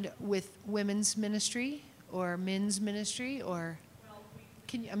 And with women's ministry or men's ministry, or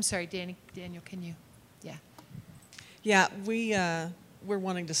can you? I'm sorry, Daniel. Can you? Yeah. Yeah, we're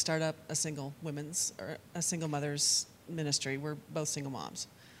wanting to start up a single women's or a single mother's ministry. We're both single moms.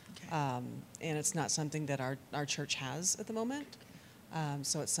 Okay. And it's not something that our church has at the moment.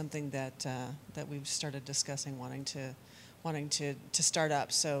 So it's something that we've started discussing, wanting to start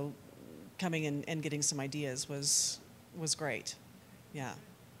up. So coming in and getting some ideas was great. Yeah.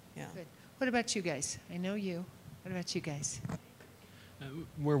 Good. What about you guys? I know you. What about you guys?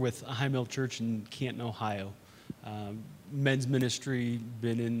 We're with High Mill Church in Canton, Ohio. Men's ministry,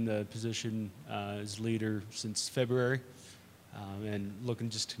 been in the position as leader since February, and looking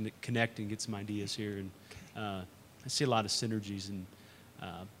just to connect and get some ideas here. And I see a lot of synergies and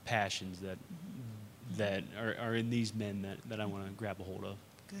passions that are in these men that I want to grab a hold of.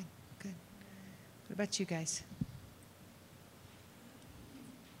 Good, good. What about you guys?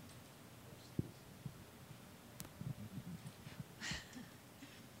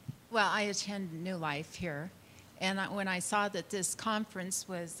 Well, I attend New Life here, and when I saw that this conference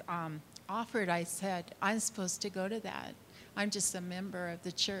was offered, I said, I'm supposed to go to that. I'm just a member of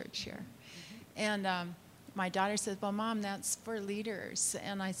the church here. And my daughter said, well, Mom, that's for leaders.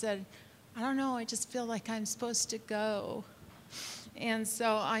 And I said, I don't know, I just feel like I'm supposed to go. And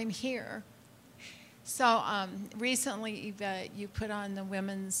so I'm here. So recently, Yvette, you put on the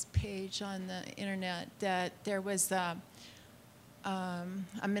women's page on the internet that there was a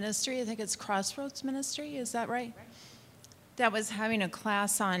ministry, I think it's Crossroads Ministry, is that right? That was having a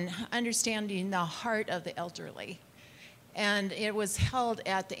class on understanding the heart of the elderly. And it was held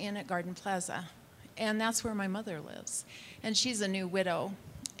at the Inn at Garden Plaza. And that's where my mother lives. And she's a new widow.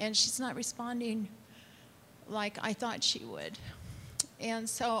 And she's not responding like I thought she would. And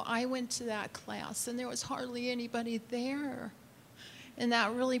so I went to that class, and there was hardly anybody there. And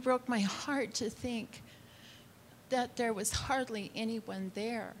that really broke my heart to think that there was hardly anyone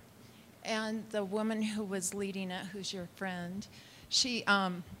there. And the woman who was leading it, who's your friend, she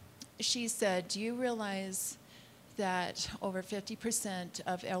said, do you realize that over 50%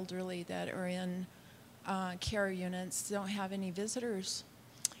 of elderly that are in care units don't have any visitors?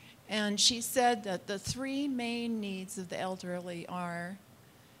 And she said that the three main needs of the elderly are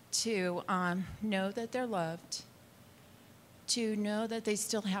to know that they're loved, to know that they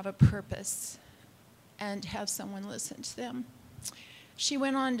still have a purpose, and have someone listen to them. She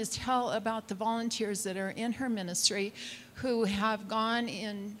went on to tell about the volunteers that are in her ministry who have gone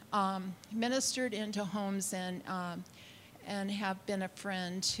in, ministered into homes and have been a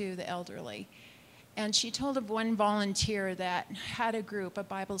friend to the elderly. And she told of one volunteer that had a group, a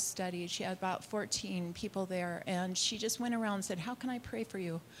Bible study. She had about 14 people there, and she just went around and said, how can I pray for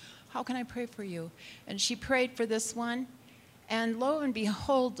you? How can I pray for you? And she prayed for this one, and lo and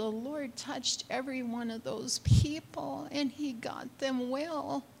behold, the Lord touched every one of those people, and he got them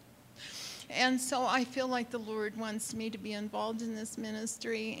well. And so I feel like the Lord wants me to be involved in this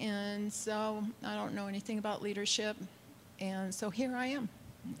ministry, and so I don't know anything about leadership, and so here I am.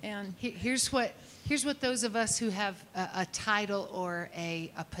 And here's what those of us who have a title or a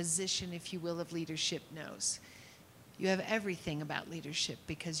position, if you will, of leadership knows. You have everything about leadership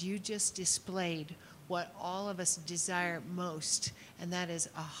because you just displayed what all of us desire most, and that is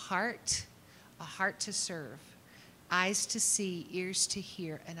a heart to serve, eyes to see, ears to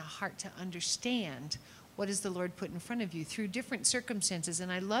hear, and a heart to understand what does the Lord put in front of you through different circumstances.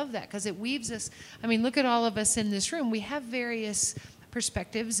 And I love that because it weaves us. I mean, look at all of us in this room. We have various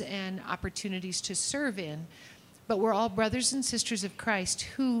perspectives and opportunities to serve in, but we're all brothers and sisters of Christ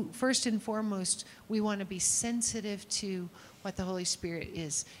who, first and foremost, we want to be sensitive to what the Holy Spirit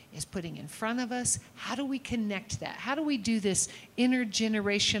is putting in front of us. How do we connect that? How do we do this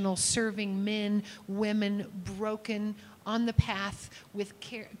intergenerational serving men, women, broken, on the path with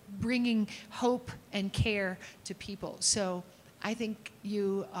care, bringing hope and care to people? So I think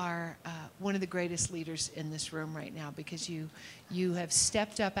you are one of the greatest leaders in this room right now because you have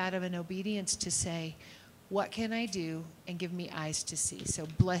stepped up out of an obedience to say, what can I do, and give me eyes to see. So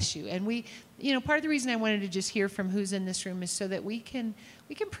bless you. And we, part of the reason I wanted to just hear from who's in this room is so that we can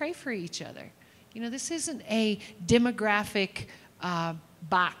pray for each other. This isn't a demographic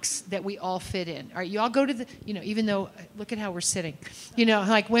box that we all fit in. All right, you all go to the, even though, look at how we're sitting.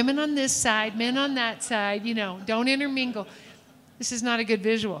 Like women on this side, men on that side, don't intermingle. This is not a good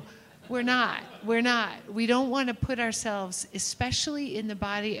visual. We're not. We don't want to put ourselves, especially in the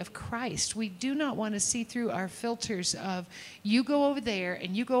body of Christ, we do not want to see through our filters of you go over there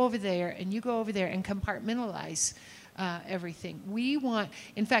and you go over there and you go over there and compartmentalize everything. We want,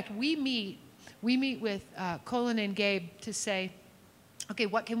 in fact, we meet with Colin and Gabe to say, okay,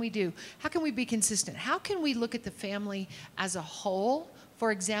 what can we do? How can we be consistent? How can we look at the family as a whole?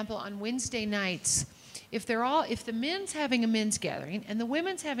 For example, on Wednesday nights, if the men's having a men's gathering and the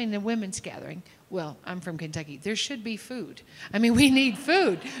women's having the women's gathering, well, I'm from Kentucky, there should be food. I mean, we need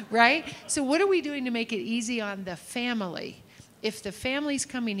food, right? So what are we doing to make it easy on the family? If the family's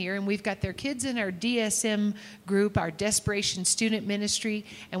coming here and we've got their kids in our DSM group, our Desperation Student Ministry,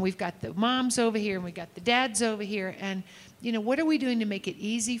 and we've got the moms over here and we've got the dads over here, and what are we doing to make it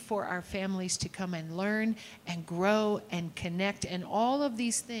easy for our families to come and learn and grow and connect and all of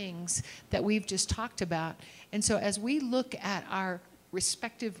these things that we've just talked about? And so as we look at our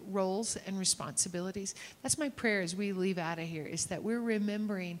respective roles and responsibilities, that's my prayer as we leave out of here, is that we're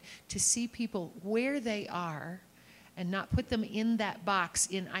remembering to see people where they are and not put them in that box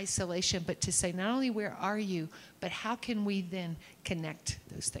in isolation, but to say not only where are you, but how can we then connect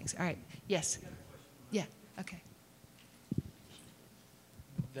those things? All right, yes. Yeah, okay.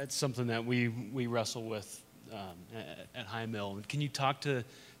 That's something that we wrestle with at High Mill. Can you talk to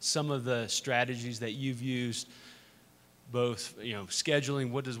some of the strategies that you've used, both scheduling?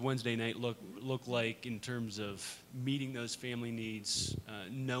 What does Wednesday night look like in terms of meeting those family needs,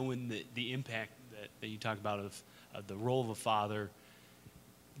 knowing the impact that you talk about of the role of a father,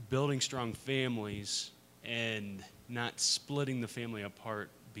 building strong families, and not splitting the family apart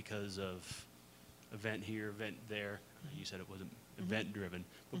because of event here, event there. You said it wasn't event-driven.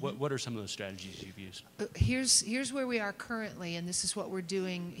 But what are some of those strategies you've used? Here's where we are currently, and this is what we're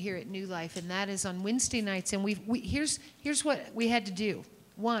doing here at New Life, and that is on Wednesday nights. And here's what we had to do.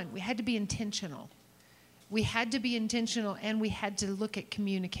 One, we had to be intentional. We had to be intentional, and we had to look at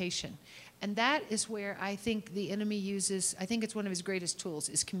communication. And that is where I think the enemy uses, I think it's one of his greatest tools,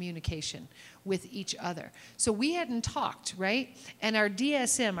 is communication with each other. So we hadn't talked, right? And our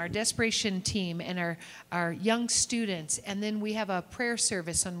DSM, our desperation team, and our young students, and then we have a prayer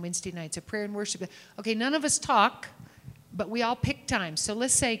service on Wednesday nights, a prayer and worship. Okay, none of us talk, but we all pick times. So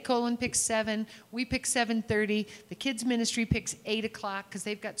let's say Colin picks 7, we pick 7:30, the kids ministry picks 8 o'clock because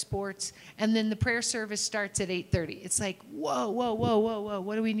they've got sports, and then the prayer service starts at 8:30. It's like, whoa,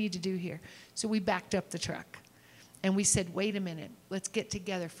 what do we need to do here? So we backed up the truck and we said, wait a minute, let's get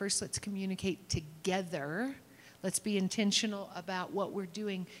together. First, let's communicate together. Let's be intentional about what we're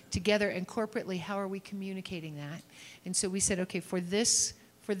doing together, and corporately, how are we communicating that? And so we said, okay, for this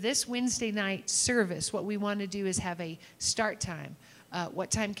Wednesday night service, what we want to do is have a start time.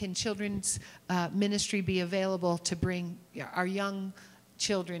 What time can children's ministry be available to bring our young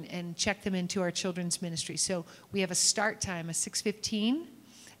children and check them into our children's ministry? So we have a start time, a 6:15,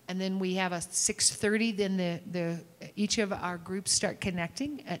 and then we have a 6:30. Then each of our groups start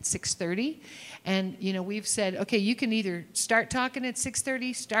connecting at 6:30. And, we've said, okay, you can either start talking at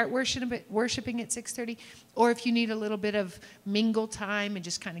 6:30, start worshiping at 6:30, or if you need a little bit of mingle time and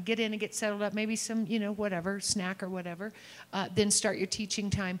just kind of get in and get settled up, maybe some, whatever, snack or whatever, then start your teaching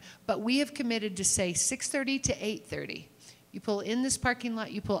time. But we have committed to say 6:30 to 8:30. You pull in this parking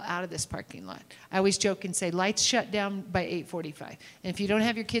lot, you pull out of this parking lot. I always joke and say, lights shut down by 8:45. And if you don't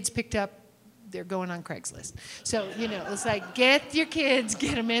have your kids picked up, they're going on Craigslist. So, it's like, get your kids,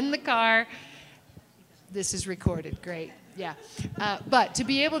 get them in the car. This is recorded, great, yeah. But to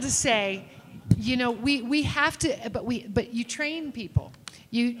be able to say, we have to, but you train people.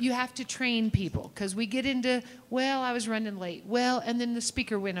 You have to train people, because we get into, well, I was running late. Well, and then the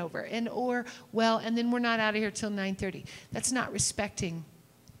speaker went over. And then we're not out of here till 9:30. That's not respecting.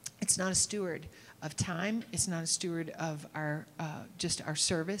 It's not a steward of time. It's not a steward of our just our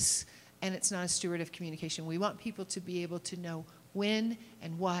service. And it's not a steward of communication. We want people to be able to know when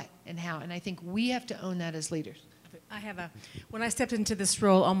and what and how. And I think we have to own that as leaders. When I stepped into this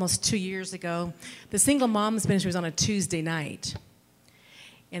role almost 2 years ago, the Single Moms Ministry was on a Tuesday night.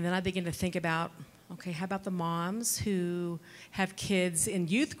 And then I began to think about, okay, how about the moms who have kids in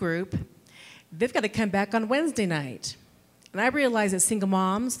youth group? They've got to come back on Wednesday night. And I realized that single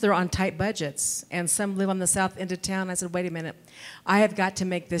moms, they're on tight budgets, and some live on the south end of town. I said, wait a minute, I have got to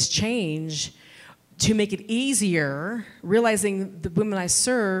make this change to make it easier, realizing the women I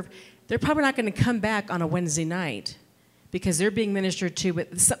serve, they're probably not going to come back on a Wednesday night because they're being ministered to,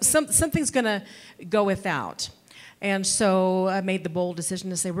 but something's going to go without. And so I made the bold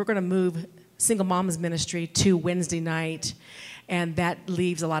decision to say, we're going to move Single Moms Ministry to Wednesday night, and that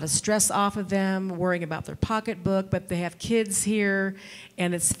leaves a lot of stress off of them, worrying about their pocketbook, but they have kids here,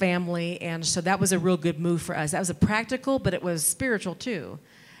 and it's family, and so that was a real good move for us. That was a practical, but it was spiritual too.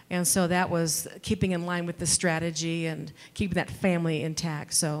 And so that was keeping in line with the strategy and keeping that family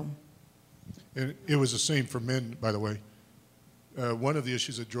intact. So, and it was the same for men, by the way. One of the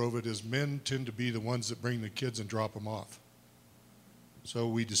issues that drove it is men tend to be the ones that bring the kids and drop them off. So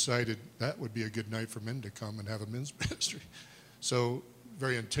we decided that would be a good night for men to come and have a men's ministry. So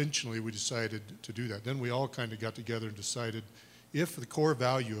very intentionally we decided to do that. Then we all kind of got together and decided, if the core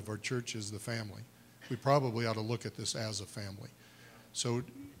value of our church is the family, we probably ought to look at this as a family. So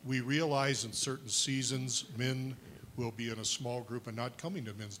we realize in certain seasons men will be in a small group and not coming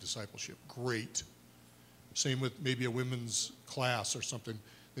to men's discipleship. Great. Same with maybe a women's class or something.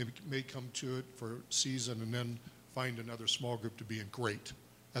 They may come to it for a season and then find another small group to be in. Great.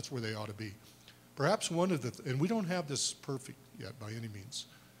 That's where they ought to be. Perhaps one of the, and we don't have this perfect yet by any means.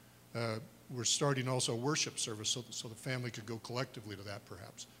 We're starting also a worship service so the family could go collectively to that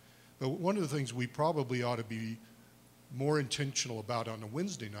perhaps. But one of the things we probably ought to be more intentional about on a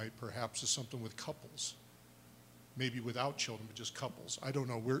Wednesday night perhaps is something with couples. Maybe without children, but just couples. I don't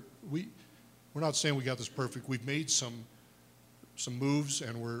know. We're not saying we got this perfect. We've made some moves,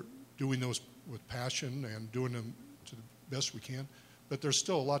 and we're doing those with passion and doing them to the best we can. But there's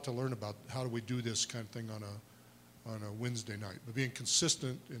still a lot to learn about how do we do this kind of thing on a Wednesday night. But being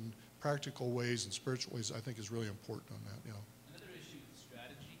consistent in practical ways and spiritual ways, I think, is really important on that. You know. Another issue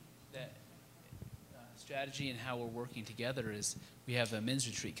with strategy and how we're working together is we have a men's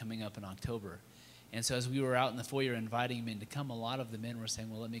retreat coming up in October. And so as we were out in the foyer inviting men to come, a lot of the men were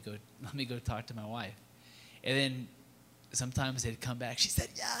saying, well, let me go talk to my wife. And then sometimes they'd come back. She said,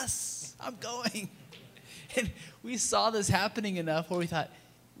 yes, I'm going. And we saw this happening enough where we thought,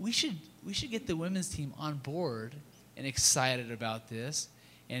 we should get the women's team on board and excited about this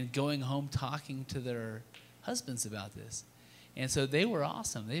and going home talking to their husbands about this. And so they were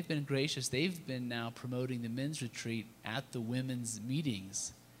awesome. They've been gracious. They've been now promoting the men's retreat at the women's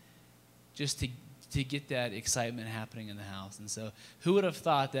meetings just to get that excitement happening in the house. And so who would have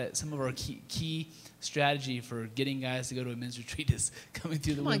thought that some of our key strategy for getting guys to go to a men's retreat is coming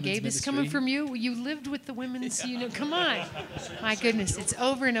through the women's Come on, Gabe, ministry? it's coming from you. You lived with the women's, come on. My goodness, it's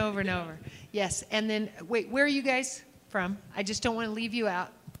over and over and over. Yes, and then, wait, where are you guys from? I just don't want to leave you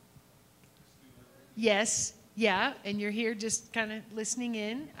out. Yes, yeah, and you're here just kind of listening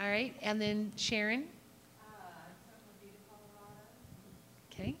in, all right. And then Sharon?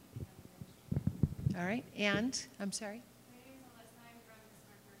 Okay. All right, and, I'm sorry?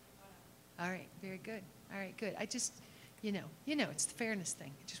 All right, very good. All right, good. I just, it's the fairness thing.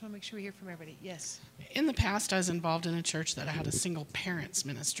 I just want to make sure we hear from everybody. Yes. In the past, I was involved in a church that had a single parents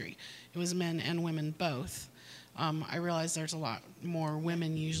ministry. It was men and women both. I realize there's a lot more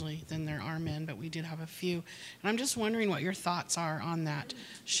women usually than there are men, but we did have a few. And I'm just wondering what your thoughts are on that.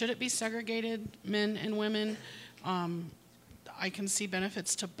 Should it be segregated, men and women? I can see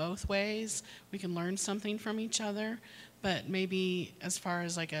benefits to both ways. We can learn something from each other, but maybe as far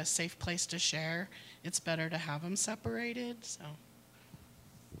as like a safe place to share, it's better to have them separated. So,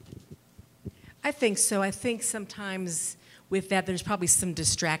 I think so. I think sometimes with that, there's probably some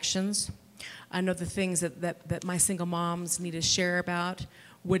distractions. I know the things that my single moms need to share about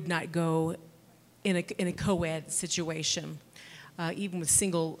would not go in a co-ed situation. Even with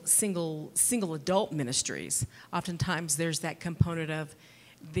single adult ministries, oftentimes there's that component of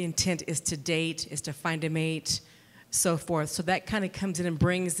the intent is to date, is to find a mate, so forth. So that kind of comes in and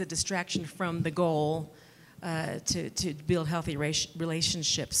brings the distraction from the goal to build healthy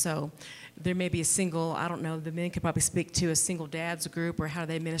relationships. So there may be a single, I don't know, the men could probably speak to a single dad's group or how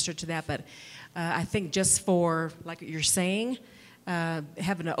they minister to that, but I think just for, like you're saying,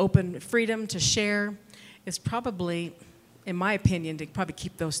 having an open freedom to share is probably, in my opinion, to probably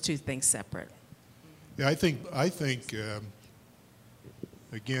keep those two things separate. Yeah, I think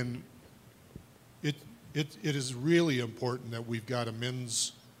again, it is really important that we've got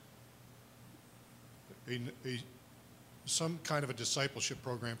some kind of a discipleship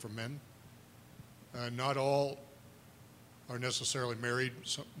program for men. Not all are necessarily married,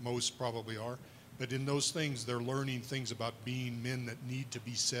 most probably are, but in those things they're learning things about being men that need to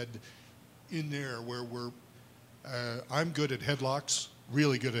be said in there where I'm good at headlocks,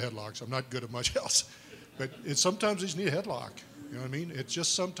 really good at headlocks. I'm not good at much else, but sometimes you just need a headlock. You know what I mean? It's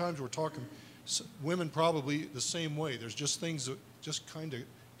just sometimes we're talking, women probably the same way. There's just things that just kind of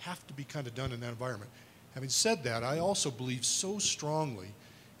have to be kind of done in that environment. Having said that, I also believe so strongly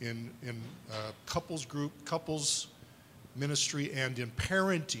in couples ministry and in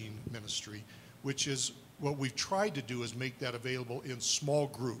parenting ministry, which is what we've tried to do is make that available in small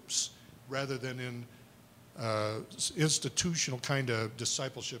groups rather than in institutional kind of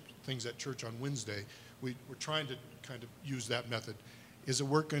discipleship things at church on Wednesday. We're trying to kind of use that method. Is it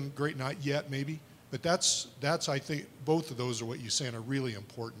working great? Not yet, maybe. But that's I think both of those are what you're saying are really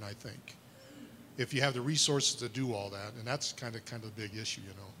important, I think. If you have the resources to do all that, and that's kind of a big issue,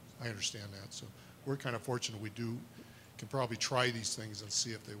 I understand that. So we're kind of fortunate we can probably try these things and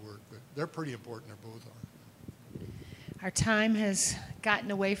see if they work. But they're pretty important, they both are. Our time has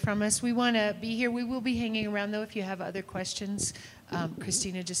gotten away from us. We want to be here. We will be hanging around, though, if you have other questions.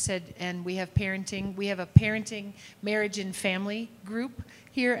 Christina just said, and we have parenting. We have a parenting, marriage, and family group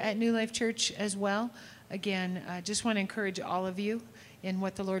here at New Life Church as well. Again, I just want to encourage all of you in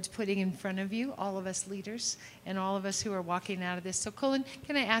what the Lord's putting in front of you, all of us leaders and all of us who are walking out of this. So, Colin,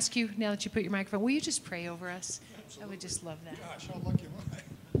 can I ask you, now that you put your microphone, will you just pray over us? Absolutely. I would just love that. Gosh, how lucky am I?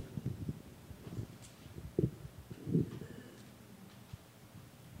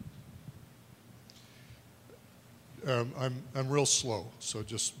 I'm real slow, so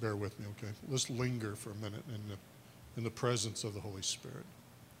just bear with me, okay? Let's linger for a minute in the presence of the Holy Spirit.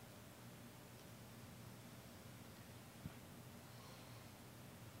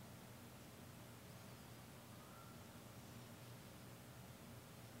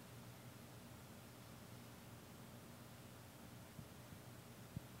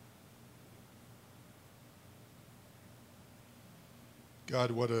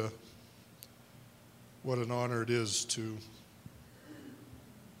 God, what an honor it is to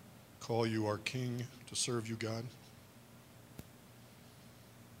call you our King, to serve you, God.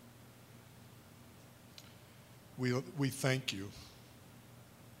 We thank you.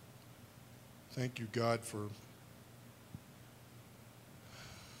 Thank you, God, for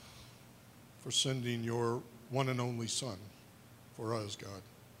sending your one and only Son for us, God.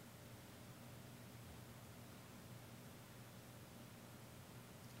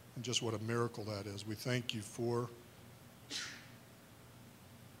 And just what a miracle that is. We thank you for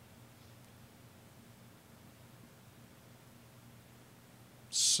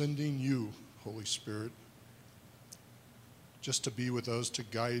sending you, Holy Spirit, just to be with us, to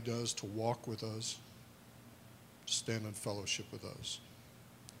guide us, to walk with us, to stand in fellowship with us.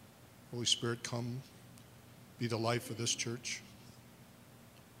 Holy Spirit, come, be the life of this church.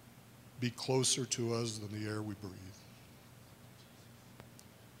 Be closer to us than the air we breathe.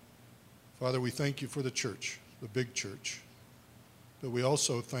 Father, we thank you for the church, the big church, but we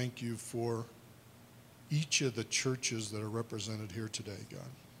also thank you for each of the churches that are represented here today, God.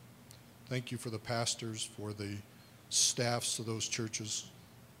 Thank you for the pastors, for the staffs of those churches.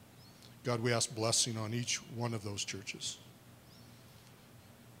 God, we ask blessing on each one of those churches.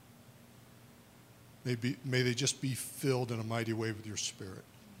 May they just be filled in a mighty way with your Spirit.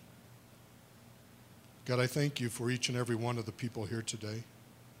 God, I thank you for each and every one of the people here today,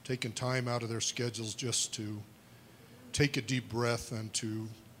 taking time out of their schedules just to take a deep breath and to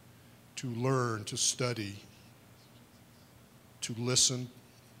learn, to study, to listen,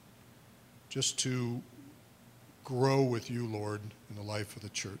 just to grow with you, Lord, in the life of the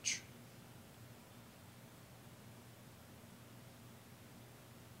church.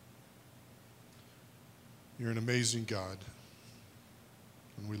 You're an amazing God,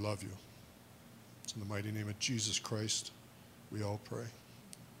 and we love you. It's in the mighty name of Jesus Christ we all pray.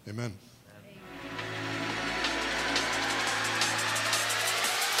 Amen.